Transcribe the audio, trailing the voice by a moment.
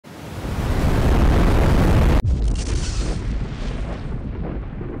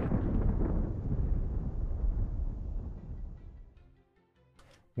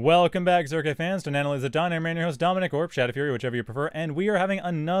Welcome back, EtSuRii fans, to Analyze the Dawn. I'm your host, Dominic, or Shadow Fury, whichever you prefer, and we are having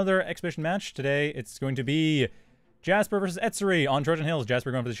another exhibition match. Today, it's going to be Jasper versus EtSuRii on Trojan Hills. Jasper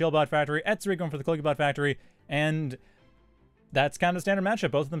going for the Shield Bot Factory, EtSuRii going for the Cloaky Bot Factory, and that's kind of a standard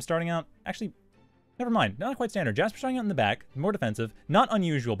matchup. Both of them starting out, actually, never mind, not quite standard. Jasper starting out in the back, more defensive, not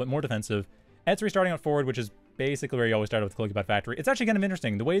unusual, but more defensive. EtSuRii starting out forward, which is basically where you always start with the Cloaky Bot Factory. It's actually kind of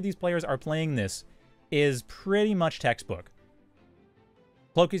interesting. The way these players are playing this is pretty much textbook.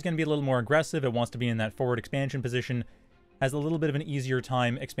 Cloaky's going to be a little more aggressive. It wants to be in that forward expansion position. Has a little bit of an easier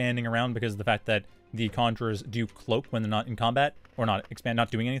time expanding around because of the fact that the Conjurers do cloak when they're not in combat, or not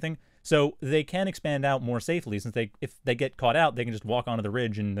doing anything. So they can expand out more safely, since if they get caught out, they can just walk onto the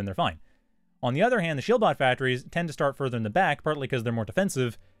ridge and then they're fine. On the other hand, the Shield Bot factories tend to start further in the back, partly because they're more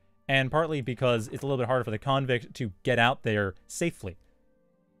defensive, and partly because it's a little bit harder for the Convict to get out there safely.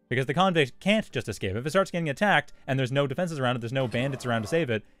 Because the Convict can't just escape. If it starts getting attacked, and there's no defenses around it, there's no bandits around to save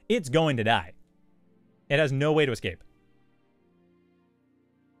it, it's going to die. It has no way to escape.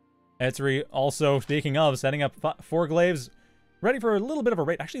 EtSuRii also, speaking of, setting up 4 glaives, ready for a little bit of a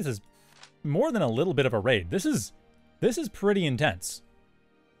raid. Actually, this is more than a little bit of a raid. This is pretty intense.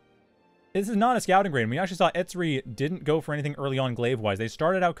 This is not a scouting raid. We actually saw EtSuRii didn't go for anything early on glaive-wise. They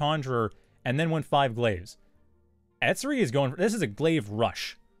started out Conjurer, and then went 5 glaives. EtSuRii is going for... This is a glaive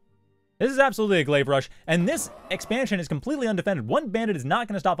rush. This is absolutely a glaive rush, and this expansion is completely undefended. One bandit is not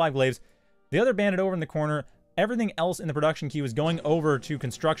going to stop 5 glaives. The other bandit over in the corner. Everything else in the production queue is going over to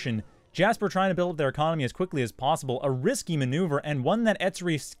construction. Jasper trying to build up their economy as quickly as possible. A risky maneuver, and one that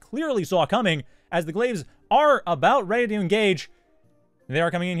EtSuRii clearly saw coming, as the glaives are about ready to engage. They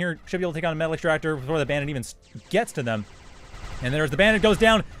are coming in here. Should be able to take out a metal extractor before the bandit even gets to them. And there's the bandit goes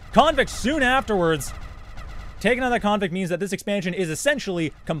down. Convict soon afterwards. Taking out that Convict means that this expansion is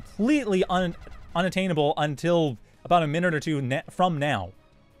essentially completely unattainable until about a minute or two from now.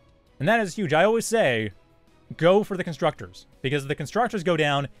 And that is huge. I always say, go for the Constructors. Because if the Constructors go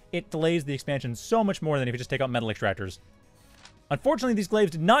down, it delays the expansion so much more than if you just take out metal extractors. Unfortunately, these glaives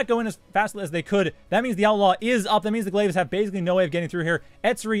did not go in as fast as they could. That means the Outlaw is up. That means the glaives have basically no way of getting through here.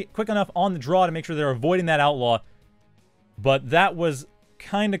 EtSuRii quick enough on the draw to make sure they're avoiding that Outlaw. But that was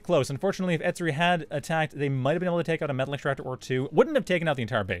kind of close. Unfortunately, if EtSuRii had attacked, they might have been able to take out a metal extractor or 2. Wouldn't have taken out the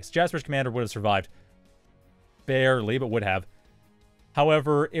entire base. Jasper's commander would have survived. Barely, but would have.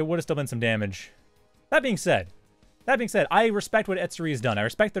 However, it would have still been some damage. That being said, I respect what EtSuRii has done. I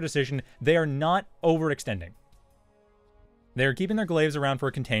respect their decision. They are not overextending. They're keeping their glaives around for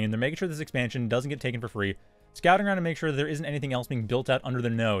a contain. They're making sure this expansion doesn't get taken for free. Scouting around to make sure there isn't anything else being built out under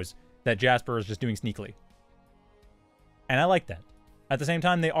their nose that Jasper is just doing sneakily. And I like that. At the same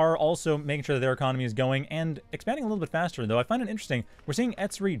time, they are also making sure that their economy is going and expanding a little bit faster, though I find it interesting. We're seeing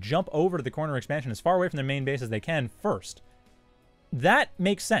EtSuRii jump over to the corner expansion as far away from their main base as they can first. That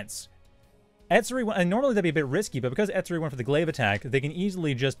makes sense. EtSuRii, and normally that'd be a bit risky, but because EtSuRii went for the glaive attack, they can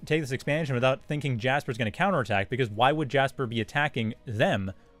easily just take this expansion without thinking Jasper's going to counterattack, because why would Jasper be attacking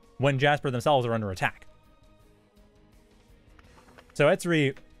them when Jasper themselves are under attack? So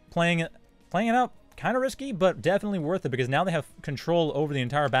EtSuRii playing it out. Kind of risky, but definitely worth it, because now they have control over the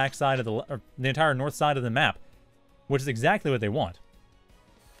entire backside of the entire north side of the map, which is exactly what they want.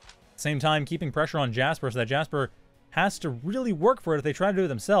 Same time, keeping pressure on Jasper so that Jasper has to really work for it if they try to do it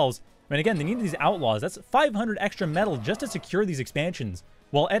themselves. I mean, again, they need these Outlaws. That's 500 extra metal just to secure these expansions,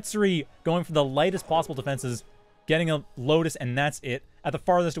 while EtSuRii going for the lightest possible defenses, getting a Lotus, and that's it, at the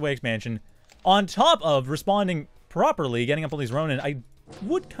farthest away expansion. On top of responding properly, getting up all these Ronin, I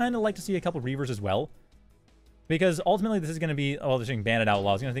would kind of like to see a couple Reavers as well. Because ultimately this is going to be... Oh, they're saying Bandit Outlaw.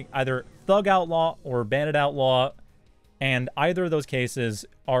 I was going to think either Thug Outlaw or Bandit Outlaw. And either of those cases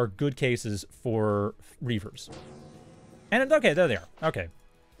are good cases for Reavers. And okay, there they are. Okay.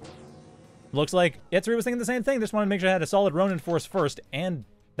 Looks like EtSuRii was thinking the same thing. They just wanted to make sure I had a solid Ronin force first. And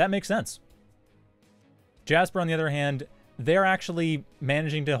that makes sense. Jasper, on the other hand, they're actually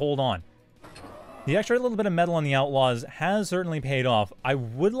managing to hold on. The extra little bit of metal on the Outlaws has certainly paid off. I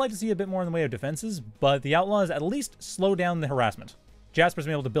would like to see a bit more in the way of defenses, but the Outlaws at least slow down the harassment. Jasper's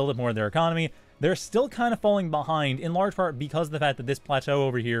been able to build up more of their economy. They're still kind of falling behind, in large part because of the fact that this plateau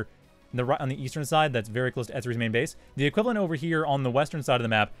over here on the eastern side, that's very close to EtSuRii's main base, the equivalent over here on the western side of the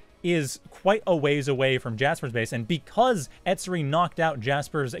map is quite a ways away from Jasper's base, and because EtSuRii knocked out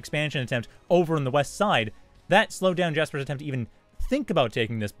Jasper's expansion attempt over on the west side, that slowed down Jasper's attempt to even think about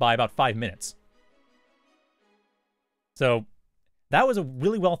taking this by about 5 minutes. So, that was a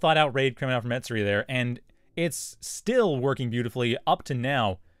really well thought out raid coming out from EtSuRii there, and it's still working beautifully up to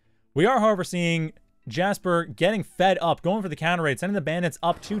now. We are, however, seeing Jasper getting fed up, going for the counter raid, sending the bandits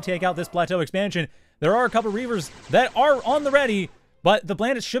up to take out this plateau expansion. There are a couple Reavers that are on the ready, But the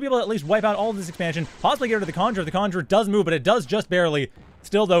Bandits should be able to at least wipe out all of this expansion, possibly get rid of the Conjurer. The Conjurer does move, but it does just barely.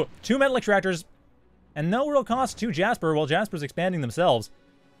 Still, though, 2 metal extractors, and no real cost to Jasper, while Jasper's expanding themselves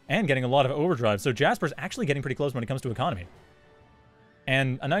and getting a lot of overdrive. So Jasper's actually getting pretty close when it comes to economy.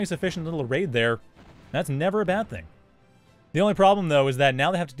 And a nice, efficient little raid there. That's never a bad thing. The only problem, though, is that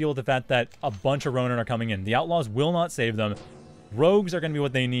now they have to deal with the fact that a bunch of Ronin are coming in. The Outlaws will not save them. Rogues are going to be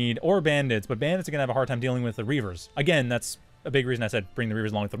what they need, or Bandits, but Bandits are going to have a hard time dealing with the Reavers. Again, that's a big reason I said bring the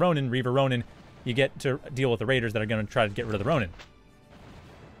Reavers along with the Ronin. Reaver Ronin, you get to deal with the Raiders that are going to try to get rid of the Ronin.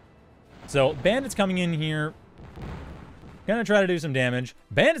 So, Bandits coming in here, going to try to do some damage.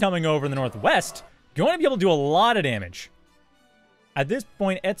 Bandits coming over in the northwest, going to be able to do a lot of damage. At this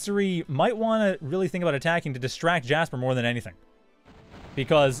point, EtSuRii might want to really think about attacking to distract Jasper more than anything.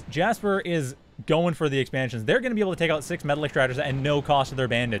 Because Jasper is going for the expansions. They're going to be able to take out 6 metal extractors at no cost to their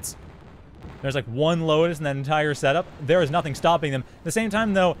bandits. There's like 1 Lotus in that entire setup. There is nothing stopping them. At the same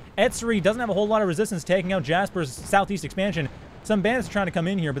time, though, EtSuRii doesn't have a whole lot of resistance taking out Jasper's southeast expansion. Some bandits are trying to come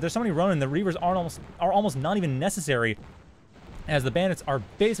in here, but there's so many Ronin, the Reavers are almost not even necessary, as the bandits are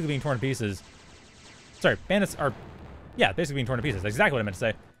basically being torn to pieces. Sorry, bandits are, yeah, basically being torn to pieces. That's exactly what I meant to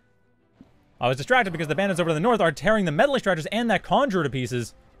say. I was distracted because the bandits over to the north are tearing the metal extractors and that Conjurer to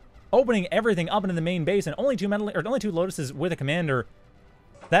pieces, opening everything up into the main base, and only 2 Lotuses with a commander.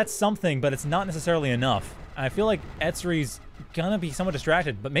 That's something, but it's not necessarily enough. I feel like EtSuRii's gonna be somewhat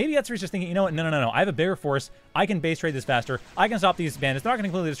distracted, but maybe EtSuRii's just thinking, you know what, no. I have a bigger force. I can base trade this faster. I can stop these bandits. They're not gonna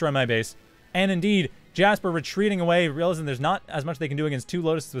completely destroy my base. And indeed, Jasper retreating away, realizing there's not as much they can do against 2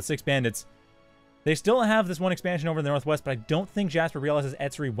 Lotuses with 6 bandits. They still have this 1 expansion over in the northwest, but I don't think Jasper realizes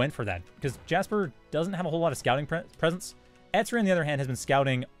EtSuRii went for that, because Jasper doesn't have a whole lot of scouting presence. EtSuRii, on the other hand, has been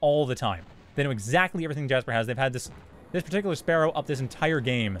scouting all the time. They know exactly everything Jasper has. They've had this particular Sparrow up this entire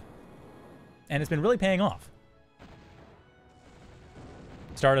game, and it's been really paying off.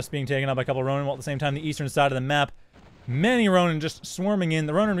 Stardust being taken up by a couple of Ronin, while at the same time the eastern side of the map, many Ronin just swarming in.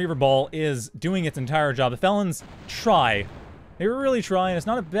 The Ronin Reaver Ball is doing its entire job. The Felons try. They really try, and it's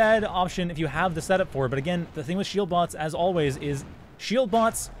not a bad option if you have the setup for it. But again, the thing with shield bots, as always, is shield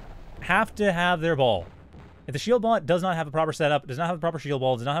bots have to have their ball. If the shield bot does not have a proper setup, does not have a proper shield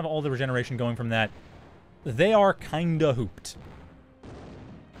ball, does not have all the regeneration going from that, they are kinda hooped.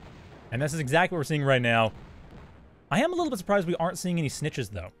 And this is exactly what we're seeing right now. I am a little bit surprised we aren't seeing any snitches,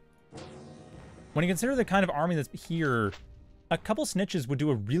 though. When you consider the kind of army that's here, a couple snitches would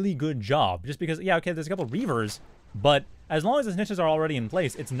do a really good job. Just because, yeah, okay, there's a couple Reavers, but as long as the snitches are already in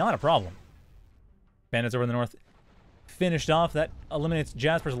place, it's not a problem. Bandits over in the north finished off. That eliminates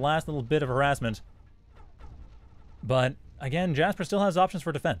Jasper's last little bit of harassment. But, again, Jasper still has options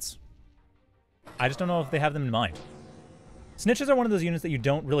for defense. I just don't know if they have them in mind. Snitches are one of those units that you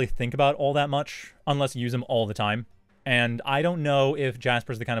don't really think about all that much, unless you use them all the time. And I don't know if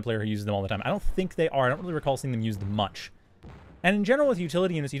Jasper's the kind of player who uses them all the time. I don't think they are. I don't really recall seeing them used much. And in general, with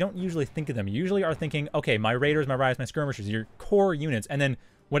utility units, you don't usually think of them. You usually are thinking, okay, my Raiders, my Riots, my Skirmishers, your core units, and then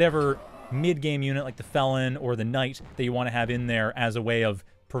whatever mid-game unit like the Felon or the Knight that you want to have in there as a way of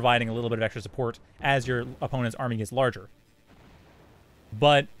providing a little bit of extra support as your opponent's army gets larger.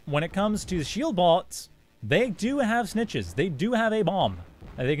 But when it comes to the shield bots, they do have snitches. They do have a bomb.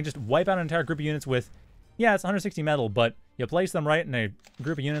 And they can just wipe out an entire group of units with, yeah, it's 160 metal, but you place them right in a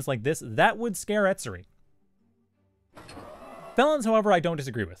group of units like this, that would scare EtSuRii. Felons, however, I don't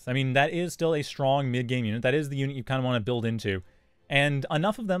disagree with. I mean, that is still a strong mid-game unit. That is the unit you kind of want to build into. And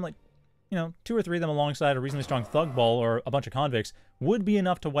enough of them, like, you know, 2 or 3 of them alongside a reasonably strong Thug Ball or a bunch of Convicts would be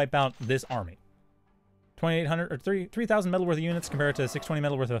enough to wipe out this army. 2,800 or 3,000 metal worth of units compared to 620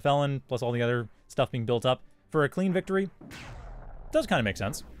 metal worth of a Felon, plus all the other stuff being built up for a clean victory. Does kind of make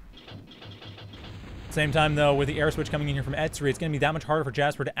sense. Same time, though, with the air switch coming in here from EtSuRii, it's going to be that much harder for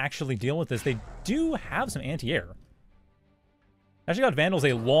Jasper to actually deal with this. They do have some anti-air. Actually got Vandals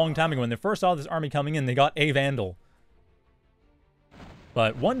a long time ago. When they first saw this army coming in, they got a Vandal.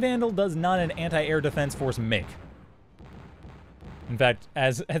 But 1 Vandal does not an anti-air defense force make. In fact,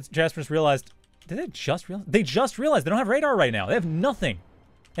 as Jasper's realized, did they just realize? They just realized they don't have radar right now. They have nothing.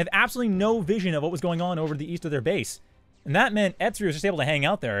 They have absolutely no vision of what was going on over the east of their base. And that meant EtSuRii was just able to hang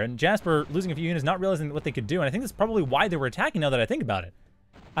out there, and Jasper losing a few units, not realizing what they could do. And I think that's probably why they were attacking, now that I think about it.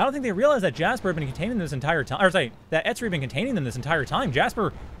 I don't think they realized that Jasper had been containing them this entire time. Or sorry, that EtSuRii had been containing them this entire time.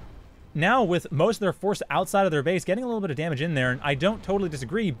 Jasper, now with most of their force outside of their base, getting a little bit of damage in there, and I don't totally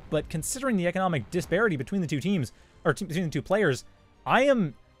disagree, but considering the economic disparity between the two teams, or between the two players, I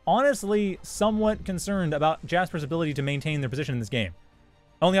am honestly somewhat concerned about Jasper's ability to maintain their position in this game.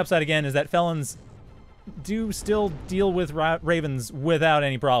 Only upside, again, is that Felons do still deal with Ravens without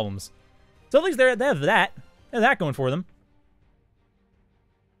any problems. So at least they have that. They have that going for them.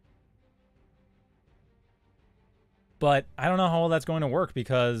 But I don't know how well that's going to work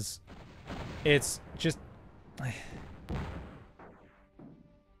because it's just...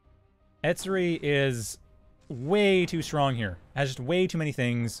 EtSuRii is way too strong here. Has just way too many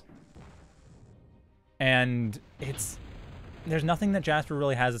things. And it's... There's nothing that Jasper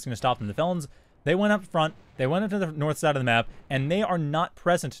really has that's going to stop them. The Felons, they went up front, they went up to the north side of the map, and they are not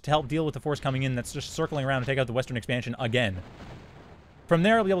present to help deal with the force coming in that's just circling around to take out the western expansion again. From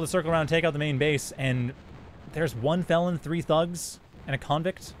there, they'll be able to circle around and take out the main base, and there's 1 Felon, 3 thugs, and a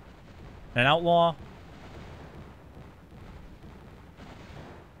convict, and an outlaw.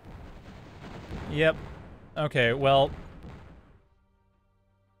 Yep. Okay, well...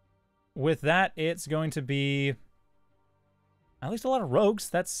 With that, it's going to be... At least a lot of rogues.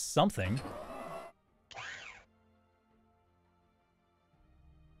 That's something.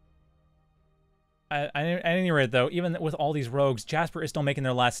 At any rate, though, even with all these rogues, Jasper is still making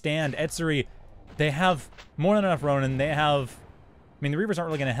their last stand. EtSuRii, they have more than enough Ronin. They have... I mean, the Reavers aren't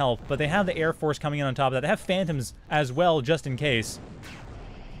really going to help, but they have the Air Force coming in on top of that. They have Phantoms as well, just in case.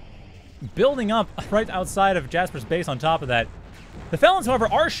 Building up right outside of Jasper's base on top of that. The Felons, however,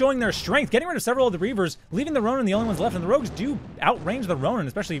 are showing their strength, getting rid of several of the Reavers, leaving the Ronin the only ones left, and the Rogues do outrange the Ronin,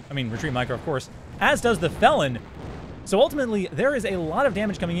 especially, I mean, Retreat Micro, of course, as does the Felon. So ultimately, there is a lot of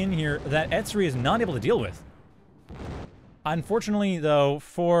damage coming in here that EtSuRii is not able to deal with. Unfortunately, though,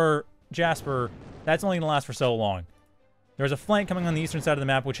 for Jasper, that's only going to last for so long. There's a flank coming on the eastern side of the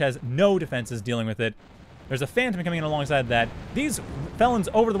map, which has no defenses dealing with it. There's a Phantom coming in alongside that. These Felons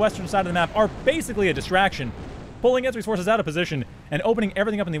over the western side of the map are basically a distraction, pulling EtSuRii's forces out of position and opening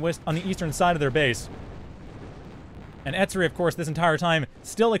everything up on the eastern side of their base. And EtSuRii, of course, this entire time,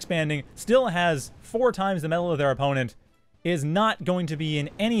 still expanding, still has 4 times the metal of their opponent, is not going to be in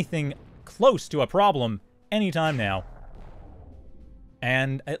anything close to a problem anytime now.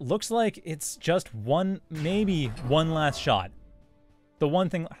 And it looks like it's just maybe one last shot. The one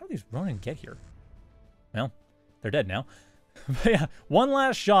thing... How did these Ronin get here? Well, they're dead now. But yeah, one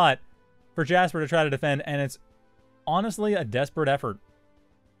last shot for Jasper to try to defend, and it's honestly a desperate effort.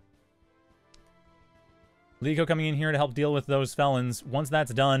 Lico coming in here to help deal with those Felons. Once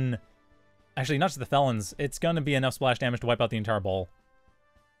that's done... Actually, not just the Felons. It's going to be enough splash damage to wipe out the entire ball.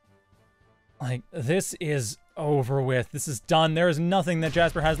 Like, this is over with. This is done. There is nothing that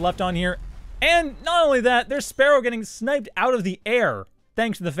Jasper has left on here. And not only that, there's Sparrow getting sniped out of the air,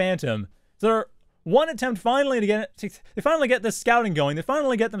 thanks to the Phantom. So they're one attempt finally to get it. They finally get this scouting going. They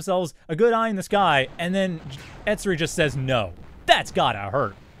finally get themselves a good eye in the sky. And then EtSuRii just says no. That's gotta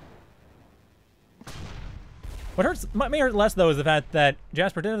hurt. What may hurt less, though, is the fact that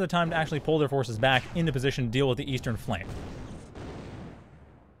Jasper did have the time to actually pull their forces back into position to deal with the eastern flank.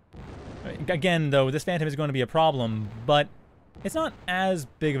 Again, though, this Phantom is going to be a problem, but it's not as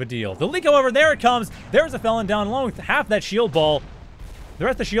big of a deal. The leak, however, there it comes. There's a Felon down along with half that shield ball. The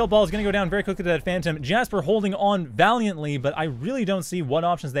rest of the shield ball is going to go down very quickly to that Phantom. Jasper holding on valiantly, but I really don't see what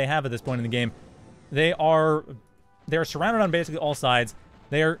options they have at this point in the game. They are surrounded on basically all sides.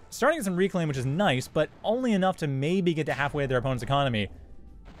 They are starting some reclaim, which is nice, but only enough to maybe get to halfway of their opponent's economy.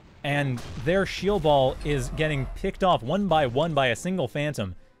 And their shield ball is getting picked off one by a single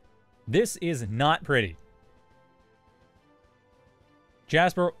Phantom. This is not pretty.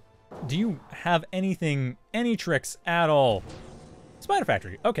 Jasper, do you have anything, any tricks at all? Spider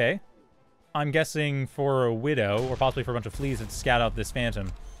Factory, okay. I'm guessing for a Widow, or possibly for a bunch of fleas to scout out this Phantom.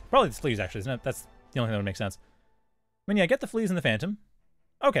 Probably the fleas, actually, isn't it? That's the only thing that would make sense. I mean, yeah, get the fleas and the Phantom.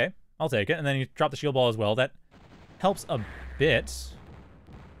 Okay, I'll take it. And then you drop the shield ball as well. That helps a bit.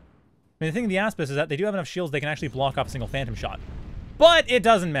 I mean, the thing with the Aspis is that they do have enough shields they can actually block off a single Phantom shot. But it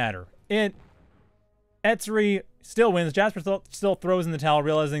doesn't matter. EtSuRii still wins. Jasper still throws in the towel,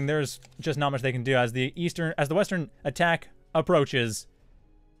 realizing there's just not much they can do as the western attack approaches.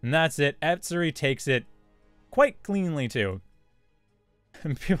 And that's it. EtSuRii takes it quite cleanly, too.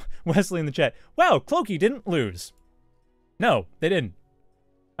 Wesley in the chat. Wow, Cloaky didn't lose. No, they didn't.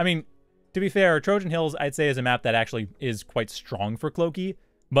 I mean, to be fair, Trojan Hills, I'd say, is a map that actually is quite strong for Cloaky.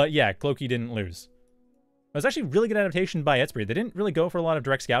 But yeah, Cloaky didn't lose. It was actually really good adaptation by EtSuRii. They didn't really go for a lot of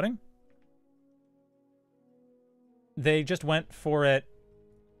direct scouting. They just went for it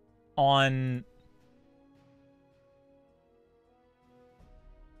on...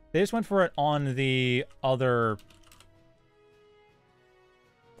 They just went for it on the other...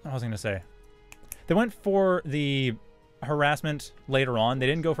 What was I going to say? They went for the harassment later on. They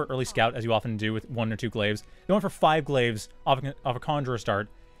didn't go for early scout, as you often do with 1 or 2 glaives. They went for 5 glaives off a Conjurer start.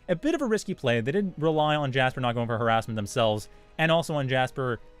 A bit of a risky play. They did rely on Jasper not going for harassment themselves, and also on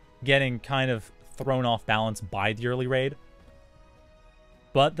Jasper getting kind of thrown off balance by the early raid.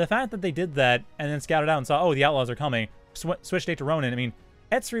 But the fact that they did that and then scouted out and saw, oh, the Outlaws are coming, switched state to Ronin, I mean,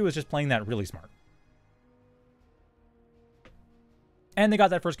 EtSuRii was just playing that really smart. And they got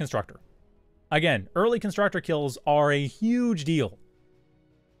that first Constructor. Again, early Constructor kills are a huge deal.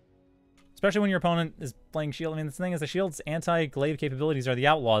 Especially when your opponent is playing Shield. I mean, the thing is, the Shield's anti-glaive capabilities are the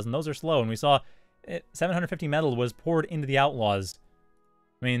Outlaws, and those are slow. And we saw 750 metal was poured into the Outlaws.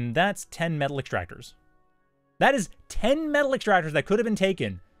 I mean, that's 10 metal extractors. That is 10 metal extractors that could have been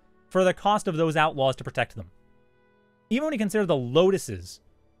taken for the cost of those Outlaws to protect them. Even when you consider the Lotuses.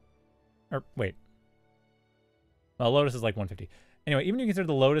 Or, wait. Well, Lotus is like 150. Anyway, even when you consider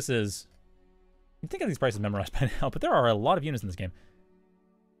the Lotuses... You'd think of these prices memorized by now, but there are a lot of units in this game.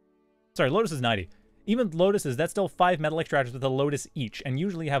 Sorry, Lotus is 90. Even Lotuses, that's still 5 metal extractors with a Lotus each, and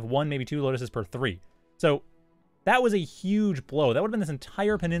usually you have 1, maybe 2 Lotuses per 3. So, that was a huge blow. That would have been this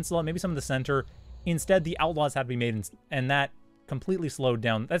entire peninsula, maybe some of the center. Instead, the Outlaws had to be made, and that completely slowed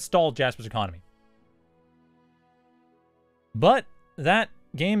down. That stalled Jasper's economy. But that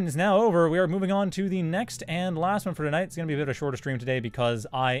game is now over. We are moving on to the next and last one for tonight. It's going to be a bit of a shorter stream today because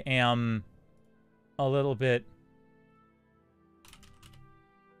I am a little bit...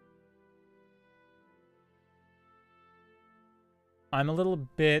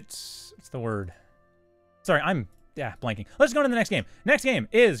 What's the word? Sorry, I'm blanking. Let's go to the next game. Next game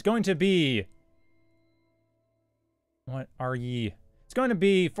is going to be... What are ye? It's going to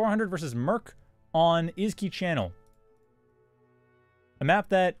be 400 versus Merc on Izki Channel. A map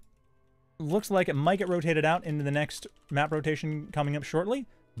that looks like it might get rotated out into the next map rotation coming up shortly,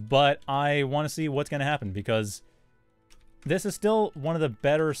 but I want to see what's going to happen because this is still one of the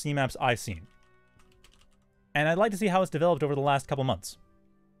better C maps I've seen. And I'd like to see how it's developed over the last couple months.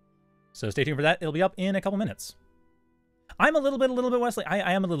 So stay tuned for that. It'll be up in a couple minutes. I'm a little bit, Wesley.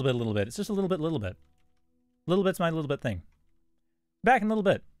 I am a little bit. It's just a little bit. Little bit's my little bit thing. Back in a little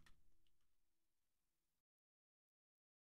bit.